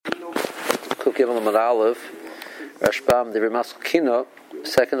Kuf Gimel Amud Aleph, Rashbam, the Rimas Kina,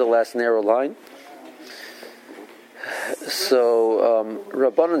 second to last narrow line. So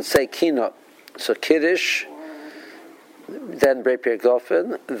Rabbanan say Kina, so Kiddush, then Brei Pir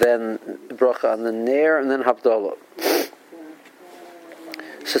Gofen, then Bracha on the Ner, and then Havdalah.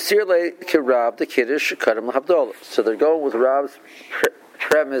 So Sirle Kirab, the Kiddush, Kadam Havdalah. So they're going with Rab's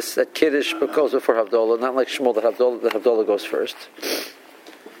premise that Kiddush goes before Havdalah, not like Shmuel that Havdalah goes first.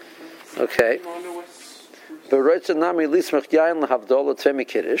 Okay. But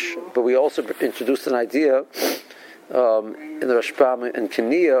we also introduced an idea in the Rashbam and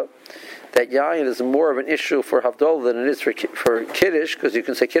Keniya that Yayin is more of an issue for Havdalah than it is for Kiddush, because you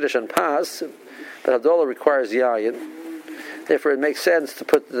can say Kiddush and Pas, but Havdalah requires Yayin. Therefore, it makes sense to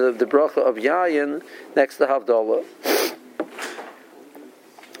put the bracha of Yayin next to Havdalah.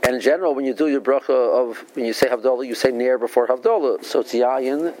 And in general, when you do your bracha when you say Havdalah, you say Ner before Havdalah. So it's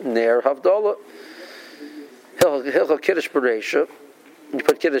Yayin, Ner, Havdalah. Hilchah Kiddush Bereisha, you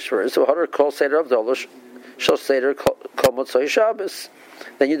put Kiddush first. So Hadar Kol Seder Havdalah, Shal Seder Kol Motzei Shabbos.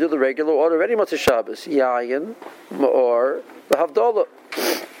 Then you do the regular order of any Motzei Shabbos, Yayin, or the Havdalah.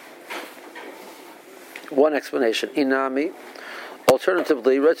 One explanation. Inami.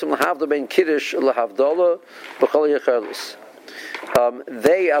 Alternatively, Retzim Lahavda Ben Kiddush Lahavdalah B'Chol Yechalis.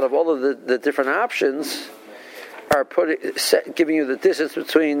 They, out of all of the different options, are giving you the distance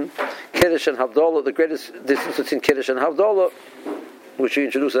between Kiddush and Havdalah, the greatest distance between Kiddush and Havdalah, which we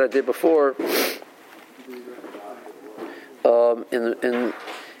introduced that I did before.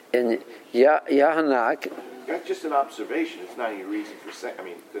 In Yahanak. That's just an observation. It's not any reason for saying.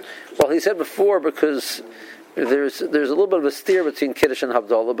 Well, he said before because there's a little bit of a steer between Kiddush and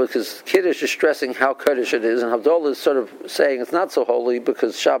Havdalah, because Kiddush is stressing how Kaddish it is, and Havdalah is sort of saying it's not so holy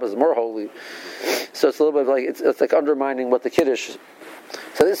because Shabbos is more holy. So it's a little bit like it's like undermining what the Kiddush.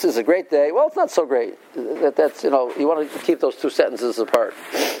 So this is a great day. Well, it's not so great. That's you want to keep those two sentences apart.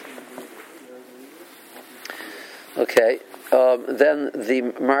 Okay. Then the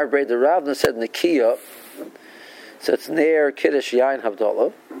Marbrei the Ravna said Nikiya. So it's Ner, Kiddush, Yain,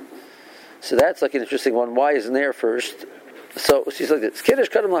 Havdalah. So that's like an interesting one. Why is Ner first? So she's like this: Kiddush,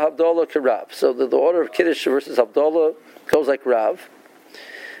 Kadam, Havdalah, Kirav. So the order of Kiddush versus Havdalah goes like Rav.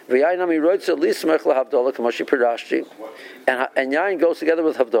 And Yain goes together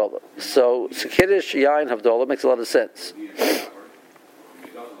with Havdalah. So Kiddush, Yain, Havdalah makes a lot of sense.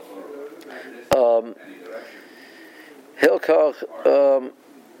 Hilkach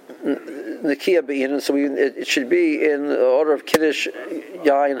Nikiya Be'in, so it should be in the order of Kiddush,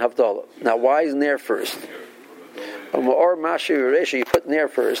 Yain, Havdalah. Now, why is Ner first? Or Mashi Reresha, you put Ner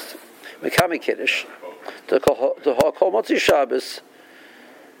first. Mekami Kiddush. To Kol Motzi Shabbos,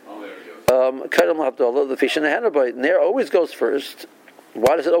 Kadam Havdalah, the fish in the Hanabite. Ner always goes first.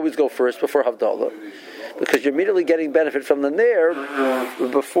 Why does it always go first before Havdalah? Because you're immediately getting benefit from the Ner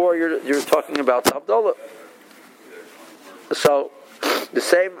before you're talking about the Havdalah. So the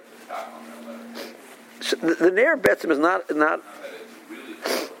same. So the Ner Betzim is not an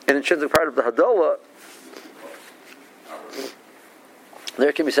intrinsic part of the Havdalah.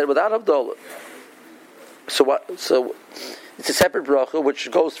 There can be said without Havdalah. So what? So it's a separate bracha which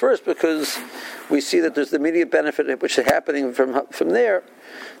goes first because we see that there's the immediate benefit which is happening from there.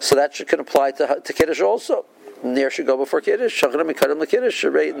 So that can apply to Kiddush also. Ner should go before Kiddush. Shachram mikadam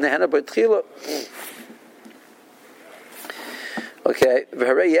l'Kiddush. Sharei nehana b'tchila. Okay.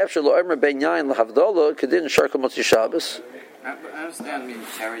 V'harei yevshel lo'emer ben yain l'havdalah kedin sharka motzi Shabbos. I understand.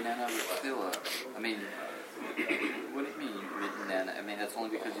 Sharei nehana b'tchila. What do you mean nehana? That's only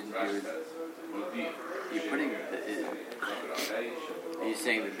because you're putting. Are you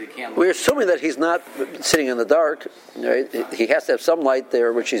saying that they can't? We're assuming that he's not sitting in the dark. Right? He has to have some light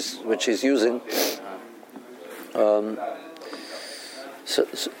there, which he's using.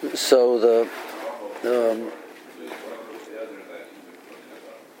 So the.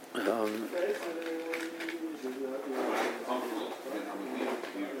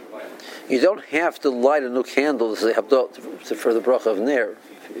 You don't have to light a new candle for the bracha of Ner.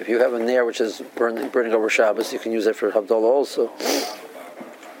 If you have a Ner which is burning over Shabbos, you can use it for Havdalah also.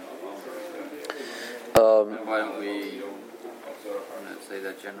 Why don't we say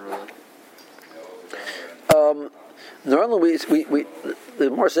that generally? Normally, we the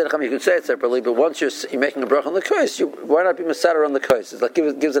more Sedecham you can say it separately, but once you're making a bracha on the kais, why not be Masadar on the kais? It's like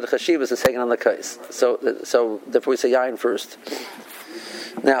gives it a chashivas and taking on the kais. So therefore we say Yain first.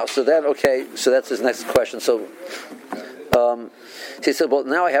 Now, so that's his next question. So he said, well,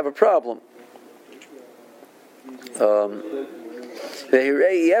 now I have a problem.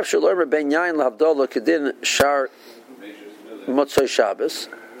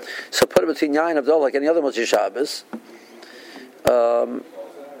 So put it between Yain and Havdalah like any other Motzei Shabbos.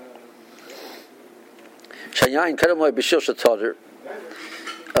 Shayayin Kadam Loy B'Shil Shatoder.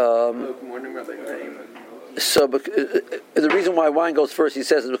 So the reason why wine goes first, he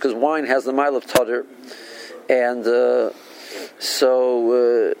says, is because wine has the mile of Todder, and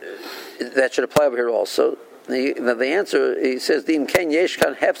so that should apply over here also. The answer, he says, Dim Ken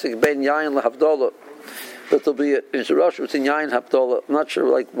Yeshkan Hefsik Ben Yain LaHavdalah. But there'll be an interruption between Yain and Havdalah. I'm not sure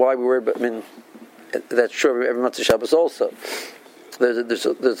why we worry, but I mean, that's true every month of Shabbos also.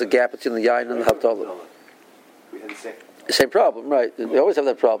 There's a gap between the Yain and the Havdalah. We had the same problem, right? We always have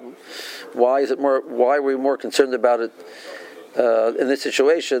that problem. Why are we more concerned about it in this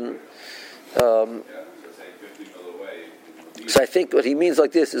situation? So I think what he means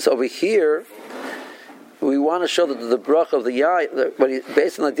like this is over here, we want to show that the bracha of the yain,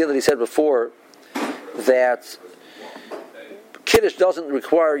 based on the idea that he said before, that Kiddush doesn't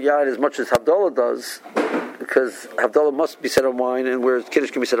require yain as much as Havdalah does, because Havdalah must be said on wine, and whereas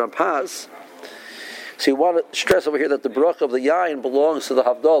Kiddush can be said on pas. So you want to stress over here that the bracha of the yain belongs to the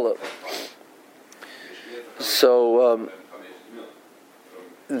Havdalah. So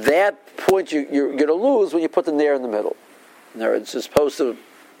that point you're going to lose when you put the nair in the middle. Now it's as opposed to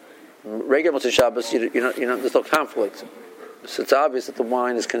regular Motzei Shabbos, there's no conflict. So it's obvious that the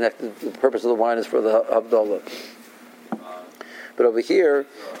wine is connected. The purpose of the wine is for the Havdalah. But over here,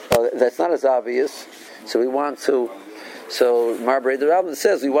 that's not as obvious. So we want to. So Marbrei the Rabbin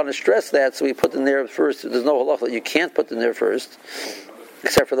says we want to stress that, so we put the nair first. There's no halacha that you can't put the nair first,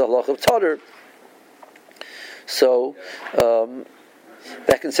 except for the halacha of Todder. So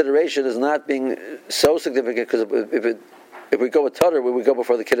that consideration is not being so significant, because if we go with Todder, we would go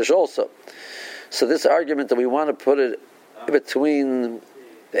before the Kiddush also. So this argument that we want to put it between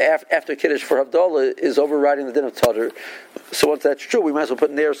after Kiddush for Havdalah is overriding the din of Todder. So once that's true, we might as well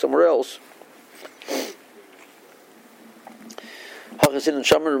put nair somewhere else. Then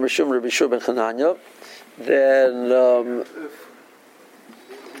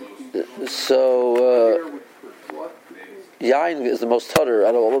Yain is the most Todder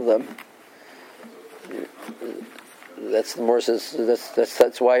out of all of them. That's the more says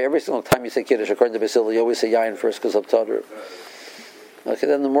that's why every single time you say Kiddush, according to Basil, you always say Yain first because of Todder. Okay,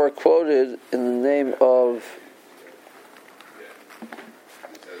 then the more quoted in the name of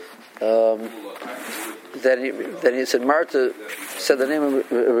then he said Marta said the name of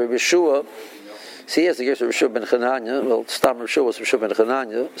Rabbi Yeshua. See, he has the Gersa of Yeshua ben Chananya. Well, Stam Yeshua was Yeshua ben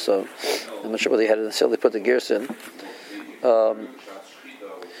Chananya, so I'm not sure whether they had to necessarily put the Gersa in.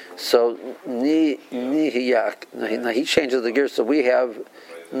 So now he changes the Gersa. We have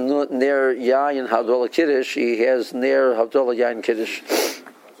Ner Yayin Havdalah Kiddush. He has Ner Havdalah Yayin Kiddush.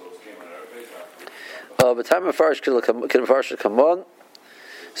 But time of Farish can come on.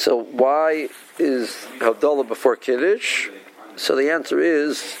 So why is Havdalah before Kiddush? So the answer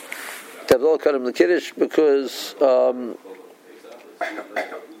is Havdalah Kadam the Kiddush because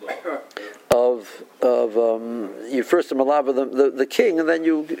you first malava the king, and then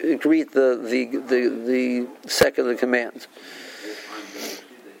you greet the second in command.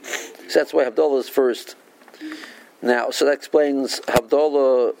 So that's why Havdalah is first. Now, so that explains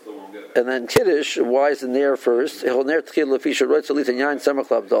Havdalah and then Kiddush. Why is the nair first? So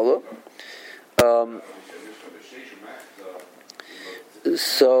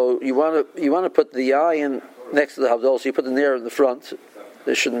you want to put the yayin next to the Havdalah, so you put the nair in the front.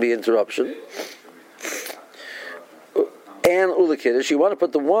 There shouldn't be interruption. And Ula Kiddush, you want to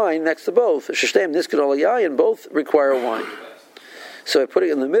put the wine next to both. Sheshtem Niskan Ola Yayin, both require wine. So by putting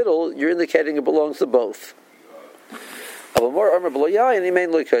it in the middle, you're indicating it belongs to both. The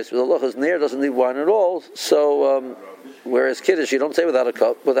Lachas Nair doesn't need wine at all. So, whereas Kiddush, you don't say without a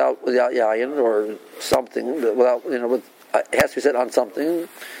cup, without yayin or something, without it has to be said on something.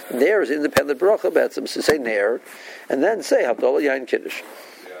 Nair is independent bracha betzim. So say Nair, and then say Havdalah Yayin Kiddush.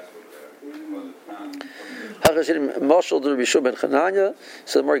 Mashal the Rishub ben Chananya.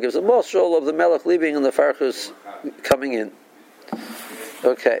 So the Gemara gives a mashal of the Melech leaving and the Farchus coming in.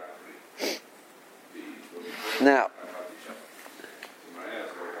 Okay. Now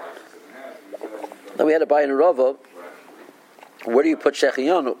we had a Bayin and Rava. Where do you put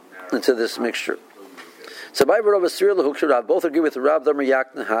Shechiyanu into this mixture? So Bayin and Rava Sirila Hukshu both agree with Rav Damar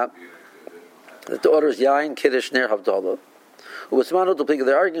Yaknaha that the order is Yain Kiddush Ner Havdalah.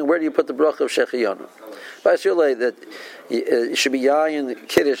 They're arguing where do you put the bracha of Shechiyanu? By Sirila that it should be Yain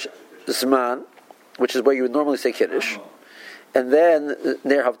Kiddush Zman, which is where you would normally say Kiddush, and then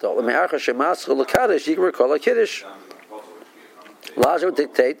Ner Havdalah. Me'archa Shemascha L'Kaddish you can recall a Kiddush. Laja would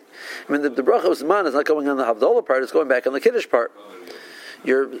dictate. I mean, the bracha of Zman is not going on the Havdalah part; it's going back on the Kiddush part.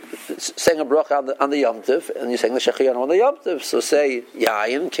 you're saying a bracha on the Yom Tov, and you're saying the Shechianu on the Yom Tov. So say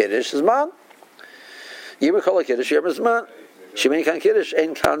Yayin Kiddush Zman. Yibur Kol Kiddush Yibur Zman. Shemini Kan Kiddush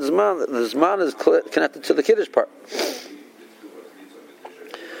Ein Kan Zman. The Zman is connected to the Kiddush part.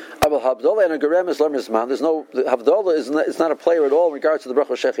 Abel Havdalah and a Gerem is Lerm Zman. There's no Havdalah is not a player at all in regards to the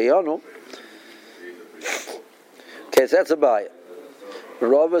bracha Shechianu. Okay, so that's a bayah.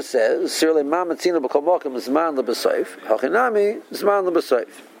 Rava says, "Sirle mamatzina b'kol makom zman lebesayf, hachinami zman lebesayf."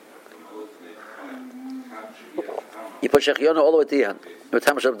 You put Shechianu all the way at the end.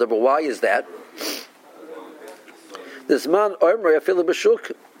 Why is that? The zman omer yafilu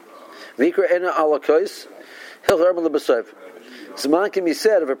b'shuk, v'ikra ena alakois, hilch omer lebesayf. Zman can be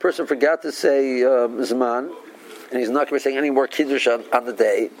said if a person forgot to say zman, and he's not going to be saying any more kiddush on the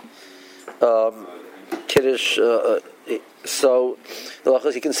day. Kiddush. So the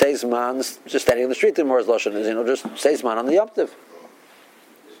lachos he can say zman just standing in the street. The Mor's lashon is just say zman on the Yom Tov.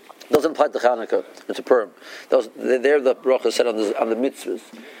 Doesn't apply to Chanukah. It's a perm. There the bracha said on the mitzvahs,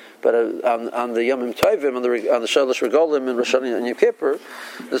 but on the Yomim Tovim on the Shalosh Regolim and Rosh Hashanah and Yom Kippur,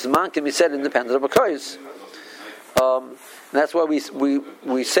 the zman can be said independent of a kais. That's why we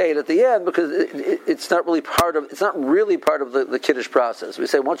say it at the end, because it's not really part of the kiddush process. We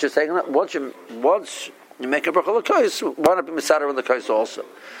say once you're saying that, once you make a bracha l'kais, why not be misader on the kais also?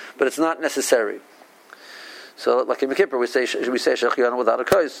 But it's not necessary. So, like in Yom Kippur, we say Shechianu without a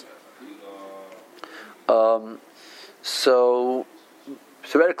kais. So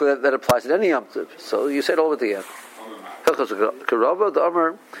theoretically, that applies to any Yom Tov. So you say it all at the end. Hilchos Karava, the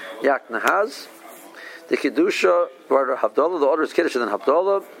Amar Yak Nahaz, the Kiddusha, the Havdalah. The order is Kiddush and then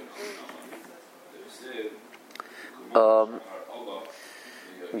Havdalah.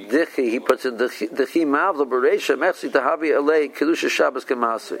 He puts in the Chimav the Bereisha Mechsi Tahavi Alei Kedusha Shabbos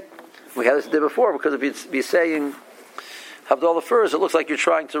Kamasi. We had this day before, because if you'd be saying Havdalah first, it looks like you're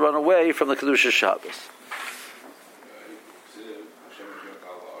trying to run away from the Kedusha Shabbos.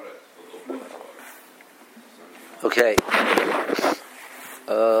 Okay.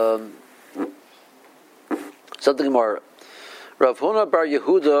 Something more. Rav Huna Bar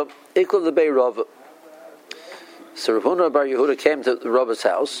Yehuda equal the Bei Rav. So Rav Huna Bar Yehuda came to the Rav's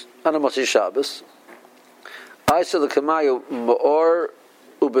house on a Moshe Shabbos. I saw the Kamayu Ma'or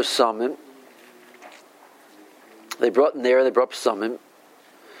Ubesamim. They brought Psamim.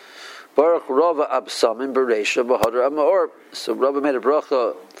 Baruch Rava Absamim Bereisha Bahadra Ma'or. So Rava made a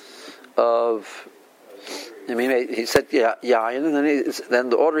bracha of. He said Yayin, and then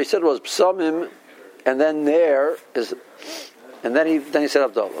the order he said was Psamim, and then there is, and then he said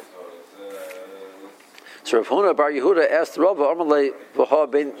Havdalah. So Rav Huna Bar Yehuda asked Rava, Amalei v'ha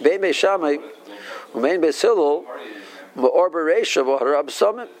bein Beishamai u'mein Beis Hillel ma'or Bereisha v'hara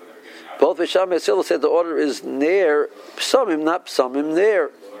Psamim. Both Beishamai and Beis Hillel said the order is near Psamim, not Psamim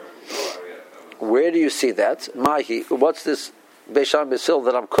near. Where do you see that? Mahi, what's this Beishamai and Beis Hillel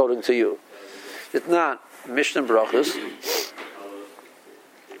that I'm quoting to you? It's not Mishnah Brachos.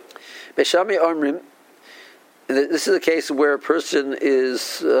 Beishamai Omrim. This is a case where a person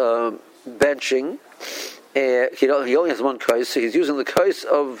is benching. He only has one kais, so he's using the kais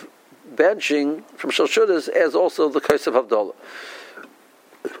of benching from Shalshudas as also the kais of Havdalah.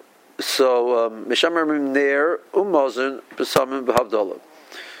 So Beishamai Omrim ner umazon b'samim b'Havdalah.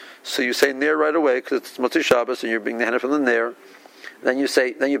 So you say ner right away because it's Motzei Shabbos and you're being the from the ner. Then you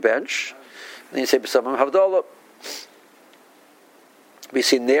bench. Then you say b'samim Havdalah. We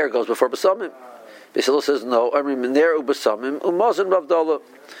see ner goes before b'samim. Beis Hillel says no. I mean ner u'b'samim umazon b'Havdalah.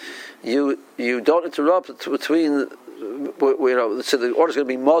 You don't interrupt between. So the order is going to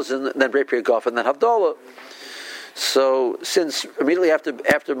be mazon, then rapier gof, and then Havdalah. So since immediately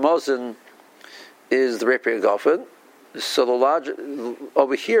after mazon is the rapier gofen, so the logic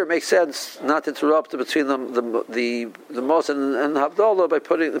over here makes sense not to interrupt between the mazon and Havdalah by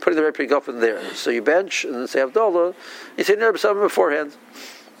putting the rapier gofen there. So you bench and then say Havdalah. You say ner b'samim beforehand.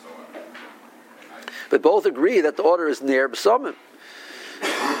 But both agree that the order is ner b'samim.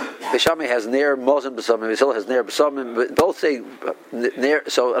 Beishamai has ner mazon b'samim. Beis Hillel has ner b'samim. But both say ner.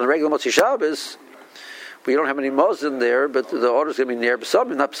 So on a regular Motzei Shabbos, we don't have any mazon there, but the order is going to be ner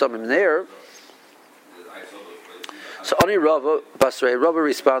b'samim, not b'samim ner. So Ani Rava Basrei, Rava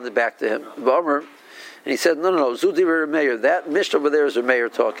responded back to him, Ba'amr, and he said, no, Zudiver Meir, that Mishnah over there is a Meir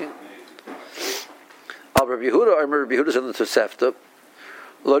talking. Al Rabbi Yehuda, Rabbi Yehuda's in the Tosefta.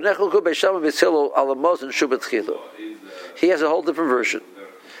 Lo nechelku Beishamai Beis Hillel ala mazon shu b'tchila. He has a whole different version.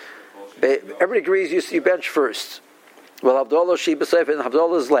 Everybody agrees you bench first. Well, Havdalah she b'seif and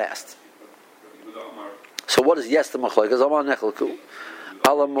Havdalah is last. So what is yes the machlokes? Because I'm on nechelku.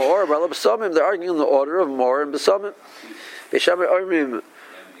 Ala Mor, ala B'samim, they're arguing the order of Mor and B'samim. Beishamai Omrim,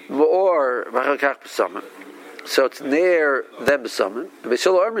 or v'achakach b'samim. So it's near them b'samim. Beis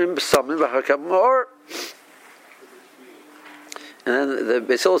Hillel omrim b'samim v'achakach or. And then the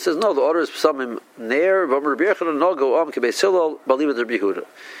Beis Hillel says no. The order is b'samim near. V'omer Rabbi Yochanan no go am ke Beis Hillel believe it Rabbi Yehuda.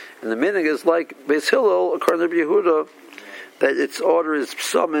 And the meaning is like Beis Hillel according to Rabbi Yehuda that its order is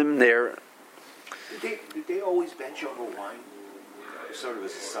b'samim near. Did they always bench over wine? Sort of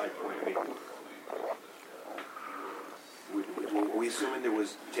as a side point. I mean, were we assuming there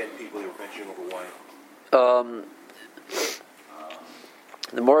was 10 people that were benching over wine?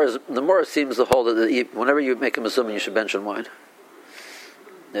 The more seems to hold that whenever you make a mizumah, you should bench on wine,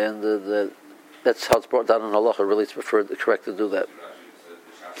 and that's how it's brought down in halacha. Really, it's correct to do that.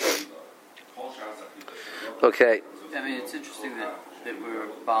 Okay. I mean, it's interesting that we're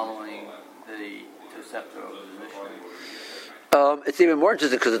following the Tosefta of the Mishnah. It's even more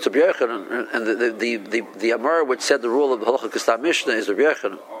interesting because it's Rabbi Yochanan, and the Amar which said the rule of the halacha kastam Mishnah is Rabbi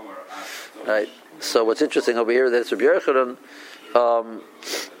Yochanan, right? So what's interesting over here that it's Rabbi Yochanan.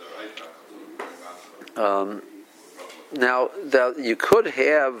 Now that you could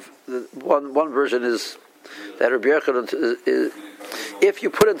have one version is that Rabbi Yochanan is, if you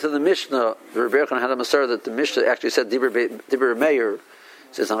put into the Mishnah, Rabbi Yochanan had a Masar that the Mishnah actually said Dibur Meir,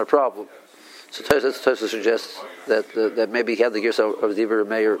 so it's not a problem. So Tosfos suggests that maybe he had the gears of Dibur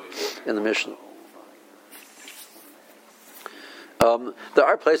Meir in the Mishnah. There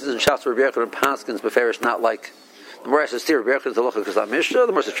are places in Shas where Rabbi Yochanan paskins beferish not like the more I says Rabbi Yochanan to look at the Mishnah,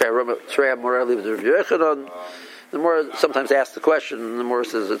 the more says Trei more leave the Rabbi Yochanan. The more sometimes ask the question, and the more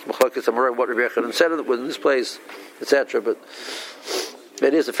says it's Machlokas Amorah what Rabbi Yochanan said in this place, etc. But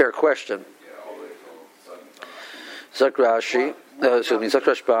it is a fair question. Zak Rashi, Zak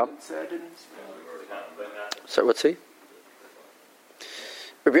Rashbam. So what's he?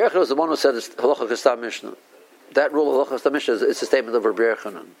 Rabbi Yochanan was the one who said Halacha Kastam Mishnah. That rule of Halacha Kastam Mishnah is a statement of Rabbi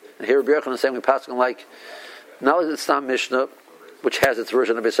Yochanan. And here Rabbi Yochanan is saying we pass on like not only the Stam Mishnah, which has its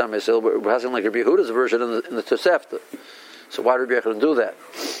version of Beisam Yisrael, but we're passing like Rabbi Yehuda's version in the Tosefta. So why did Rabbi Yochanan do that?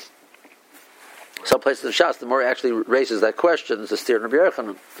 Some places in Shas, the more actually raises that question, is a steer in Rabbi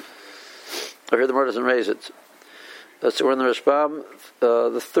Yochanan. Over here the more doesn't raise it. So we're in the Rashbam,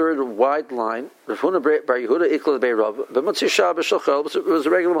 the third wide line. Rav Huna bar Yehuda ikla bei Rav. B'Motzei Shabbos shachal. It was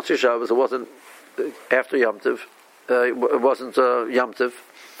a regular Motzei Shabbos. It wasn't after Yom Tov. It wasn't Yom Tov.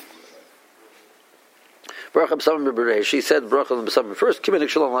 Bracha b'samim b'bereish. She said bracha b'samim first. Kiminik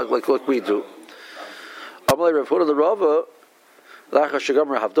shalom like what we do. Amalei Rav Huna the Rava lachar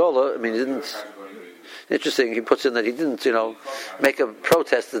shegamar havdalah. I mean, he didn't. Interesting. He puts in that he didn't, make a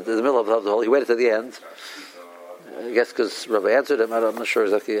protest in the middle of the havdalah. He waited to the end. I guess because Rabbi answered him. I'm not sure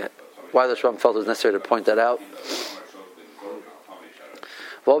exactly why the Shram felt it was necessary to point that out.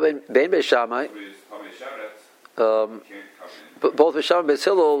 Both Beishamai, both Beishamai and Beis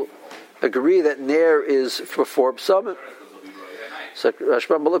Hillel agree that Ner is for Psamim. So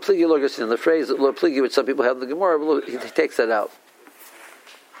Rashbam L'Pligi Logasin, the phrase L'Pligi, which some people have in the Gemara, he takes that out.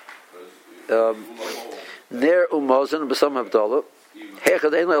 Ner Umozin B'Samim Havdalah. He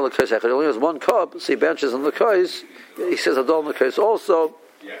only has one cup, so he benches on the kais. He says Adol on the kais also.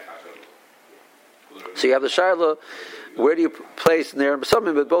 So you have the Shaila, where do you place Ner and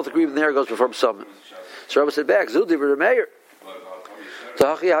B'Samim? But both agree that Ner goes before B'Samim. So Rabbi said back, Zudi V'Remeir.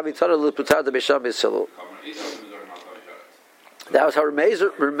 That was how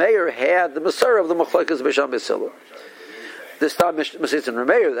Remeir had the Masar of the Machlekes Beisham Beis Hillel. This Tamish is in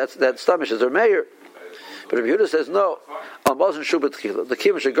Remeir. That Tamish is Remeir. But Rabbi Yehuda says no. The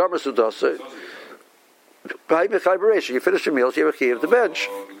Kiyam Shegamar Sudasa. You finish your meals, you have a Kiyam to bench.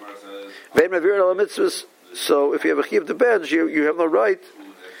 So if you have a Kiyam to bench, you have no right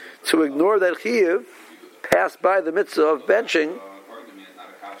to ignore that Kiyam, pass by the mitzvah of benching,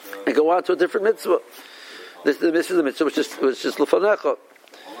 and go on to a different mitzvah. This is the mitzvah which is l'fanecha.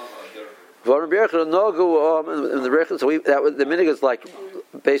 In the record, so the minig is like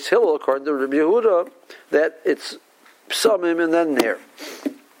Beis Hillel according to Rabbi Yehuda that it's psamim and then Ner.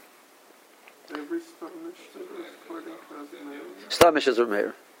 Every stamish is according to Meir. Stamish is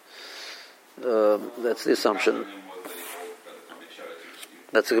Meir. That's the assumption.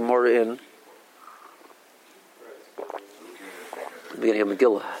 That's the Gemara in the beginning of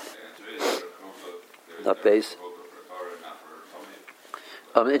Megillah. Not base.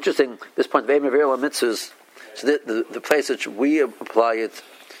 Interesting. This point, Ve'im Avir mitzvahs. So the place which we apply it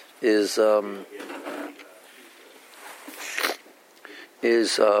is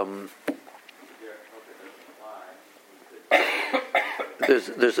there's a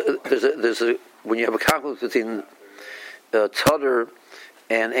when you have a conflict between Tadr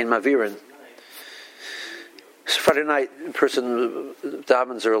and Mavirin. Friday night, a person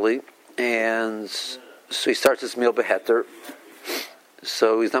davens early, and so he starts his meal beheter.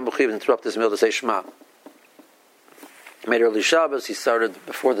 So he's not mechuyev to interrupt his meal to say Shema. He made early Shabbos. He started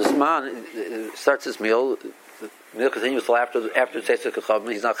before the Zman. He starts his meal. The meal continues till after Tzeitzei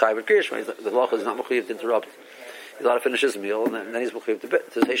Kachavim. He's not chayav at Kriyashma. The Loch is not mechuyev to interrupt. He's allowed to finish his meal, and then he's mechuyev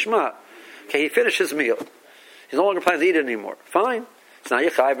to say Shema. Okay, he finished his meal. He's no longer planning to eat it anymore. Fine. So now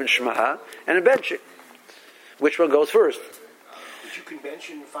you're chayav in Shema and in benching. Which one goes first? But you can bench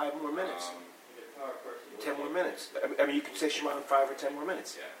in 5 more minutes. 10 more minutes. I mean, you can say Shema in 5 or 10 more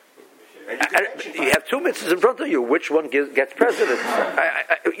minutes. And you have 2 mitzvahs in front of you. Which one gets precedence?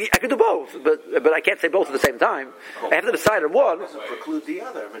 I could do both, but I can't say both at the same time. I have to decide on one. It doesn't preclude the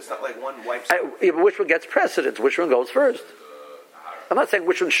other. I mean, it's not like one wipes but which one gets precedence? Which one goes first? I'm not saying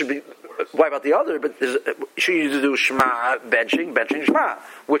which one should be wipe out the other, but should you do Shema, benching, Shema?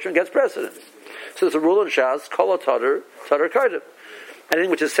 Which one gets precedence? So there's a rule in Shas, Kol Tader Kardim. Anything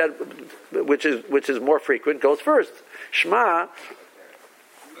which is said, which is more frequent, goes first. Shema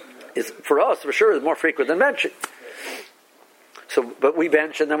is, for us, for sure, is more frequent than benching. So, but we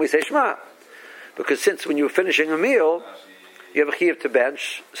bench and then we say Shema, because since when you're finishing a meal, you have a chiyuv to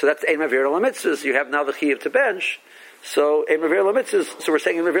bench. So that's ein mavir lamitzvahs. You have now the chiyuv to bench. So ein mavir lamitzvahs. So we're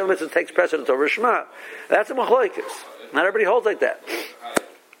saying ein mavir lamitzvahs takes precedence over Shema. That's a machlokes. Not everybody holds like that.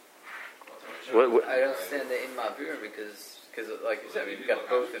 I understand the in mavir because, like you said, you've got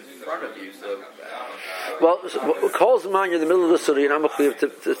both in front of you. So, well, calls man, you're in the middle of the study, and I'm a chiyuv to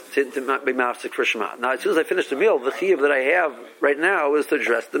be mafsik for Shema. Now, as soon as I finish the meal, the chiyuv that I have right now is to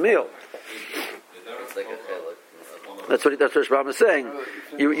address the meal. it's like a chiluk. That's what Rashbam is saying.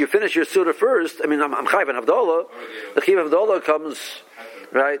 You finish your Suda first. I mean, I'm chayiv and Havdalah. The chiyuv of Havdalah comes,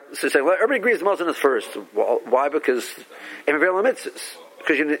 right? So you say, well, everybody agrees the Muslim is first. Well, why? Because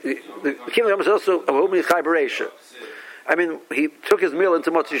because the chiyuv of is also a woman chai bereisha. I mean, he took his meal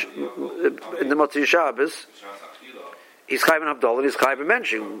into the Motzi Shabbos. He's chayiv and Havdalah, and he's chayiv and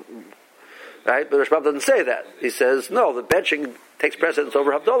benching, right? But Rashbam doesn't say that. He says no. The benching takes precedence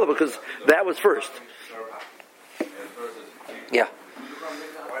over Havdalah because that was first. Yeah.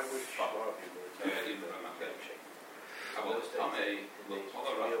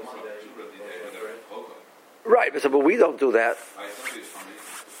 Right, but we don't do that.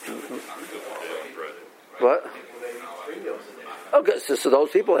 What? Okay, so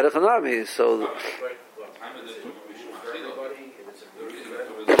those people had a chanami. So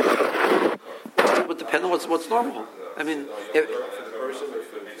it would depend on what's normal. I mean,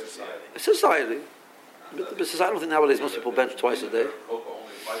 society. But I don't think nowadays most people bench twice a day.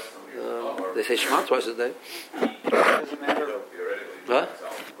 They say Shema twice a day. Doesn't matter. What?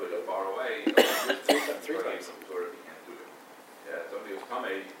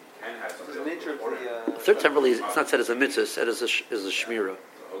 The nature of the. The third time really, it's not said as a mitzvah, it's said as a shmira.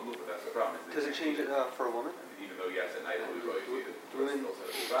 Does it change it for a woman? Women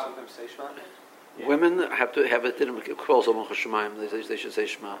sometimes say Shema. Women have to have it in they should say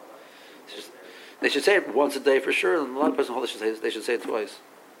Shema. They should say it once a day for sure, and a lot of persons they should say it twice.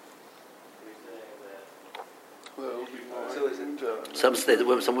 So is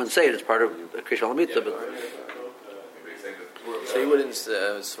it? Some women say it as part of Kriyas Alamita, but So you wouldn't,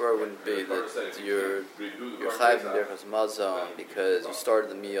 Svara wouldn't be that you're chayiv in Birchas Mazon because you started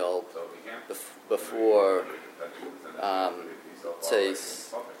the meal before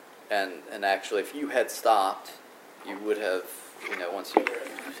Tzeis, and actually if you had stopped, you would have, once you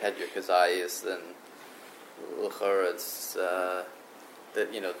had your kazayis, then l'chara it's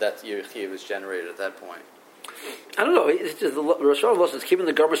that your chiyuv was generated at that point. I don't know. It's just the Rosh Hashanah is keeping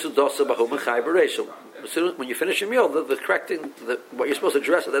the Gomer Sudosa Bahum and Chai Bereishim. When you finish your meal, the correcting what you're supposed to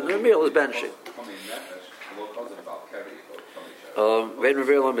address at the end of the meal is benching. Vein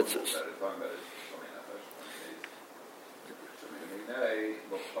Reveal Mitzvahs.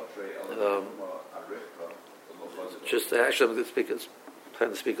 Just actually, I'm going to plan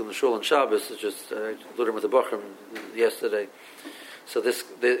to speak on the shul on Shabbos. It's just I learned with the Bachram yesterday. So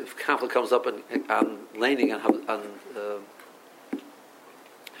the conflict comes up on laning on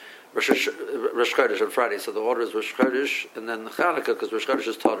Rosh Chodesh on Friday. So the order is Rosh Chodesh and then Chanukah because Rosh Chodesh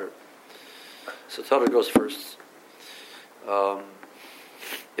is Tadar. So Tadar goes first.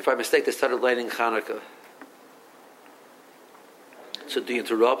 If I mistake, they started laning Chanukah. So do you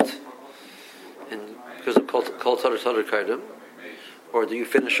interrupt? And because of Kol Tadar Kardim? Or do you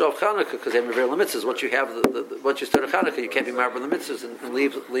finish off Chanukah because they have very mitzvahs? Once you have once you start a Chanukah, you can't be married with the mitzvahs and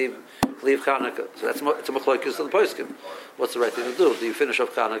leave Chanukah. So it's a machlokes of the poskim. What's the right thing to do? Do you finish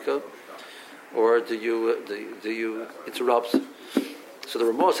off Chanukah, or do you interrupt? So the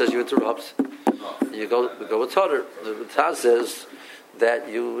Ramah says you interrupt, You go with Tater. The Taz says that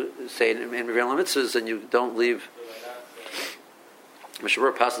you say in Mivir Mitzvahs and you don't leave.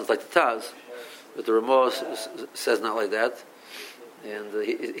 Mishabur passes like the Taz, but the Ramah says not like that, and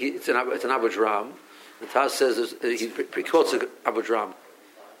it's an Abu Dram. The Taz says he quotes Abu Dram.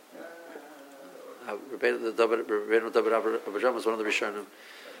 Rabbeinu David Abu Dram was one of the Rishonim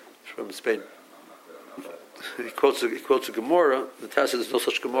from Spain. He quotes a Gemara. The Taz says there's no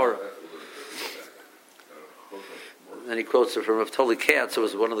such Gemara. And he quotes it from Rav Toli Katz, who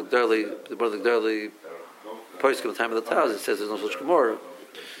was one of the Gdali posts in the time of the Taz. He says there's no such Gemara.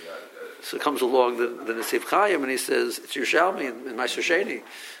 So comes along the Nesif Chaim, and he says it's Yerushalmi and Meister Sheni.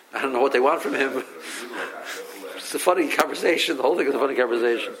 I don't know what they want from him. It's a funny conversation. The whole thing is a funny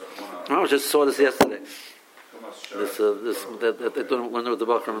conversation. I just saw this yesterday. That they don't learn with the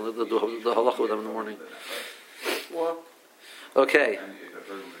Bakram and the halacha with them in the morning. Okay.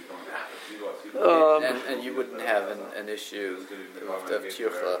 And you wouldn't have an issue of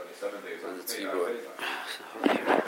tircha with the tzibur.